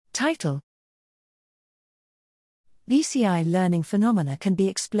Title: BCI learning phenomena can be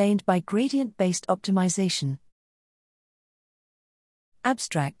explained by gradient-based optimization.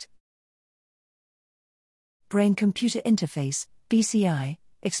 Abstract: Brain-computer interface, BCI,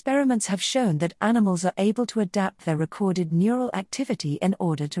 experiments have shown that animals are able to adapt their recorded neural activity in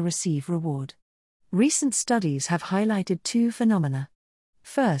order to receive reward. Recent studies have highlighted two phenomena.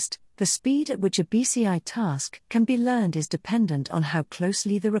 First, the speed at which a BCI task can be learned is dependent on how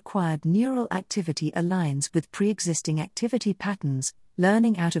closely the required neural activity aligns with pre-existing activity patterns.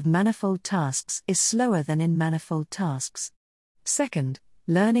 Learning out of manifold tasks is slower than in manifold tasks. Second,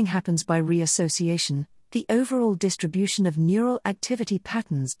 learning happens by reassociation. The overall distribution of neural activity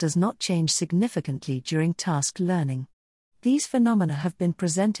patterns does not change significantly during task learning. These phenomena have been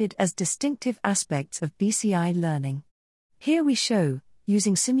presented as distinctive aspects of BCI learning. Here we show,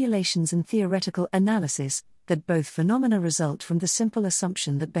 using simulations and theoretical analysis, that both phenomena result from the simple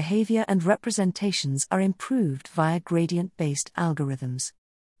assumption that behavior and representations are improved via gradient-based algorithms.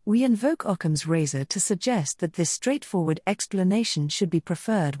 We invoke Occam's razor to suggest that this straightforward explanation should be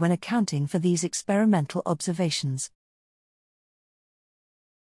preferred when accounting for these experimental observations.